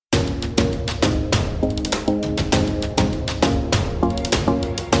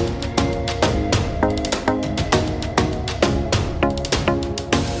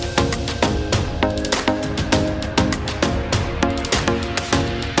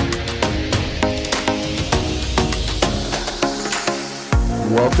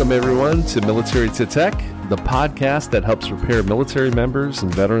Welcome, everyone, to Military to Tech, the podcast that helps prepare military members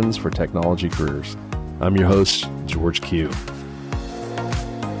and veterans for technology careers. I'm your host, George Q.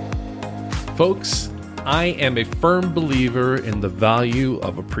 Folks, I am a firm believer in the value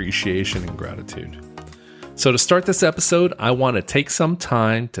of appreciation and gratitude. So to start this episode, I want to take some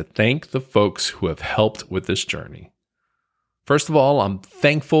time to thank the folks who have helped with this journey. First of all, I'm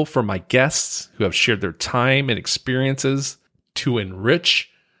thankful for my guests who have shared their time and experiences to enrich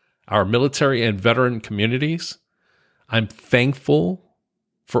our military and veteran communities. I'm thankful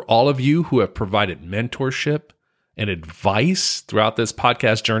for all of you who have provided mentorship and advice throughout this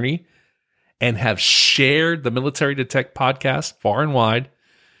podcast journey and have shared the Military to Tech podcast far and wide,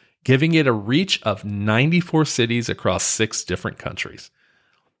 giving it a reach of 94 cities across 6 different countries.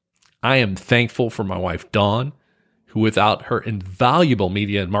 I am thankful for my wife, Dawn, who without her invaluable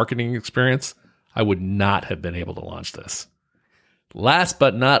media and marketing experience, I would not have been able to launch this. Last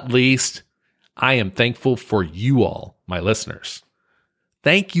but not least, I am thankful for you all, my listeners.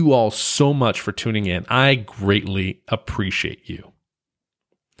 Thank you all so much for tuning in. I greatly appreciate you.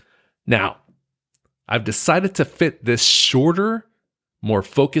 Now, I've decided to fit this shorter, more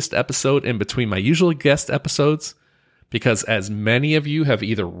focused episode in between my usual guest episodes because as many of you have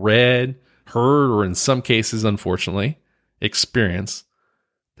either read, heard, or in some cases, unfortunately, experienced,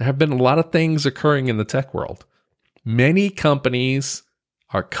 there have been a lot of things occurring in the tech world. Many companies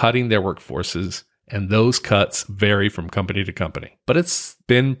are cutting their workforces, and those cuts vary from company to company, but it's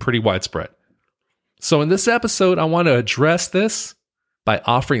been pretty widespread. So in this episode, I want to address this by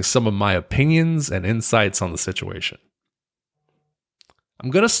offering some of my opinions and insights on the situation. I'm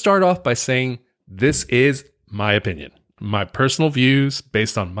going to start off by saying this is my opinion, my personal views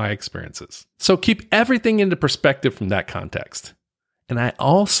based on my experiences. So keep everything into perspective from that context. And I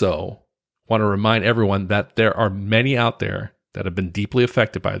also want to remind everyone that there are many out there that have been deeply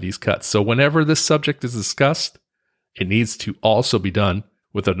affected by these cuts. So whenever this subject is discussed, it needs to also be done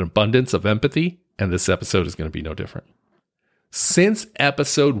with an abundance of empathy, and this episode is going to be no different. Since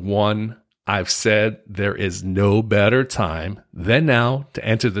episode 1, I've said there is no better time than now to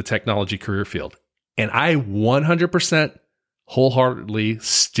enter the technology career field. And I 100% wholeheartedly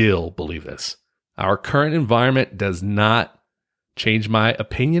still believe this. Our current environment does not change my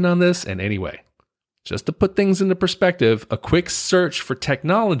opinion on this in any way. Just to put things into perspective, a quick search for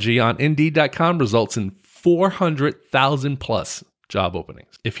technology on Indeed.com results in 400,000 plus job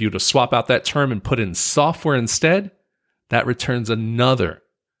openings. If you were to swap out that term and put in software instead, that returns another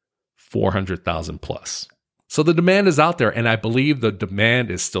 400,000 plus. So the demand is out there, and I believe the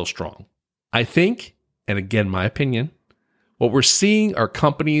demand is still strong. I think, and again, my opinion, what we're seeing are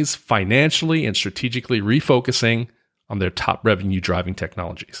companies financially and strategically refocusing on their top revenue driving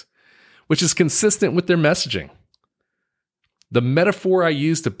technologies, which is consistent with their messaging. The metaphor I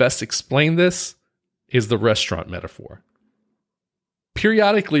use to best explain this is the restaurant metaphor.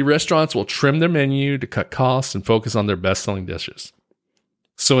 Periodically, restaurants will trim their menu to cut costs and focus on their best-selling dishes.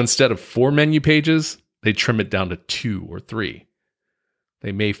 So instead of 4 menu pages, they trim it down to 2 or 3.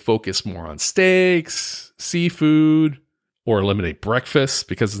 They may focus more on steaks, seafood, or eliminate breakfast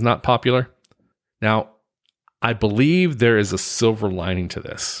because it's not popular. Now, I believe there is a silver lining to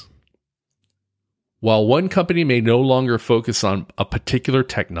this. While one company may no longer focus on a particular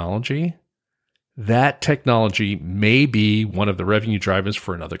technology, that technology may be one of the revenue drivers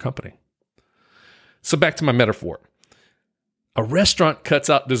for another company. So back to my metaphor. A restaurant cuts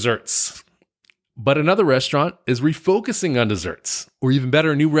out desserts, but another restaurant is refocusing on desserts. Or even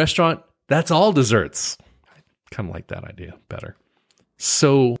better, a new restaurant, that's all desserts. I kind of like that idea better.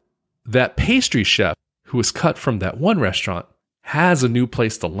 So that pastry chef who was cut from that one restaurant has a new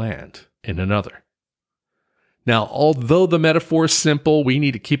place to land in another. Now, although the metaphor is simple, we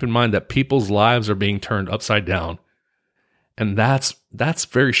need to keep in mind that people's lives are being turned upside down, and that's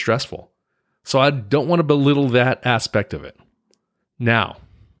very stressful. So I don't want to belittle that aspect of it. Now,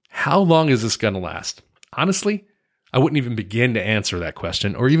 how long is this going to last? Honestly, I wouldn't even begin to answer that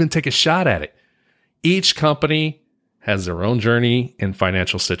question or even take a shot at it. Each company has their own journey and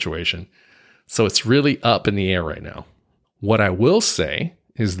financial situation. So it's really up in the air right now. What I will say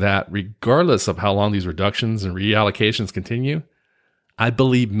is that regardless of how long these reductions and reallocations continue, I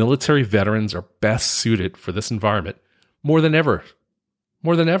believe military veterans are best suited for this environment more than ever.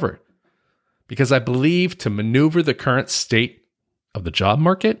 Because I believe to maneuver the current state of the job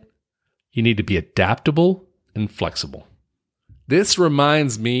market, you need to be adaptable and flexible. This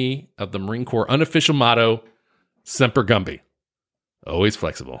reminds me of the Marine Corps unofficial motto, Semper Gumby, always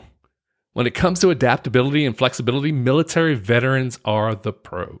flexible. When it comes to adaptability and flexibility, military veterans are the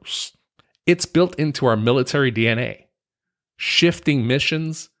pros. It's built into our military DNA. shifting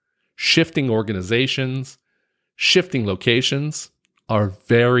missions, shifting organizations, shifting locations are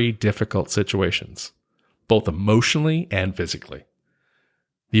very difficult situations, both emotionally and physically.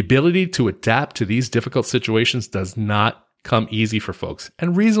 The ability to adapt to these difficult situations does not come easy for folks,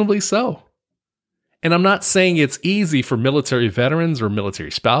 and reasonably so. And I'm not saying it's easy for military veterans or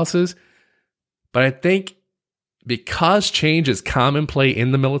military spouses, but I think because change is commonplace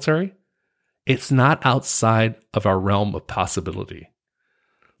in the military, it's not outside of our realm of possibility.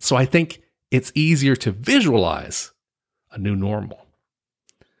 So I think it's easier to visualize a new normal.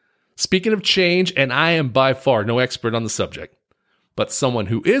 Speaking of change, and I am by far no expert on the subject, but someone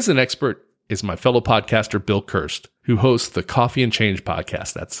who is an expert is my fellow podcaster, Bill Kirst, who hosts the Coffee and Change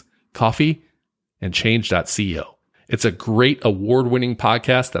podcast. That's coffeeandchange.co. It's a great award-winning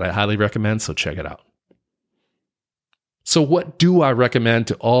podcast that I highly recommend, so check it out. So what do I recommend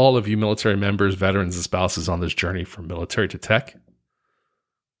to all of you military members, veterans, and spouses on this journey from military to tech?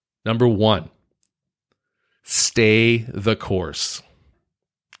 Number 1, stay the course.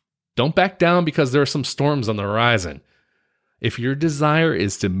 Don't back down because there are some storms on the horizon. If your desire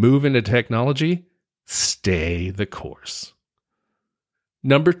is to move into technology, stay the course.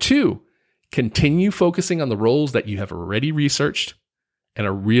 Number 2, continue focusing on the roles that you have already researched and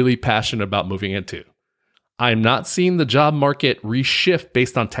are really passionate about moving into. I'm not seeing the job market reshift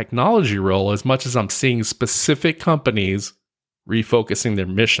based on technology role as much as I'm seeing specific companies refocusing their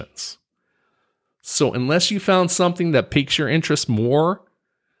missions. So unless you found something that piques your interest more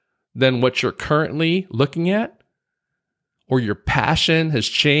than what you're currently looking at, or your passion has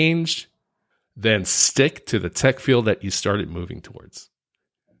changed, then stick to the tech field that you started moving towards.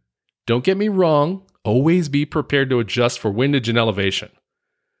 Don't get me wrong, always be prepared to adjust for windage and elevation,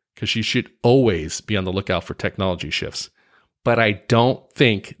 because you should always be on the lookout for technology shifts. But I don't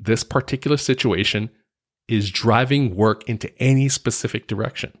think this particular situation is driving work into any specific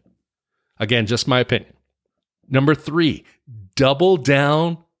direction. Again, just my opinion. Number 3, double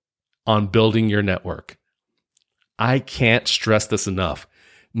down on building your network. I can't stress this enough.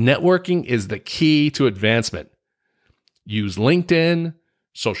 Networking is the key to advancement. Use LinkedIn,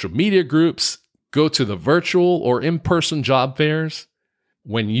 social media groups, go to the virtual or in-person job fairs.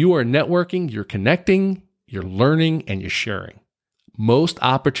 When you are networking, you're connecting, you're learning, and you're sharing. Most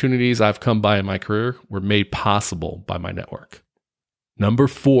opportunities I've come by in my career were made possible by my network. Number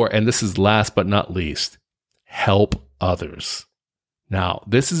 4, and this is last but not least, help others. Now,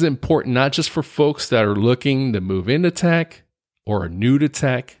 this is important not just for folks that are looking to move into tech or are new to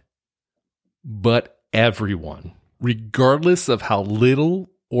tech, but everyone, regardless of how little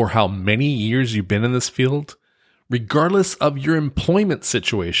or how many years you've been in this field, regardless of your employment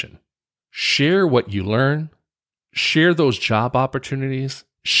situation. Share what you learn, share those job opportunities,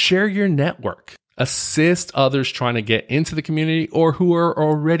 share your network, assist others trying to get into the community or who are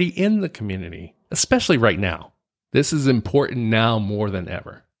already in the community, especially right now. This is important now more than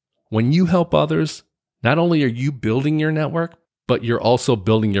ever. When you help others, not only are you building your network, but you're also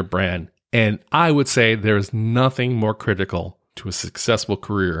building your brand. And I would say there is nothing more critical to a successful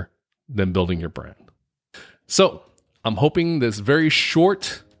career than building your brand. So I'm hoping this very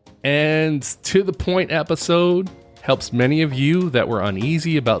short and to the point episode helps many of you that were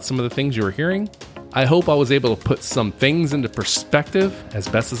uneasy about some of the things you were hearing. I hope I was able to put some things into perspective as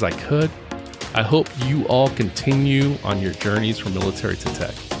best as I could. I hope you all continue on your journeys from military to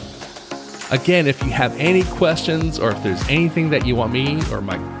tech. Again, if you have any questions or if there's anything that you want me or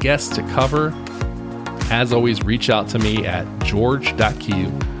my guests to cover, as always, reach out to me at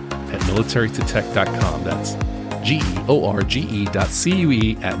george.q@militarytotech.com. That's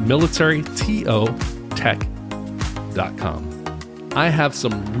george@militarytotech.com. I have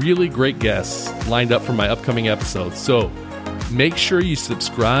some really great guests lined up for my upcoming episodes, so make sure you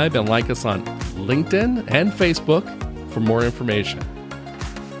subscribe and like us on LinkedIn and Facebook for more information.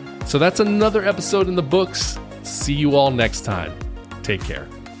 So that's another episode in the books. See you all next time. Take care.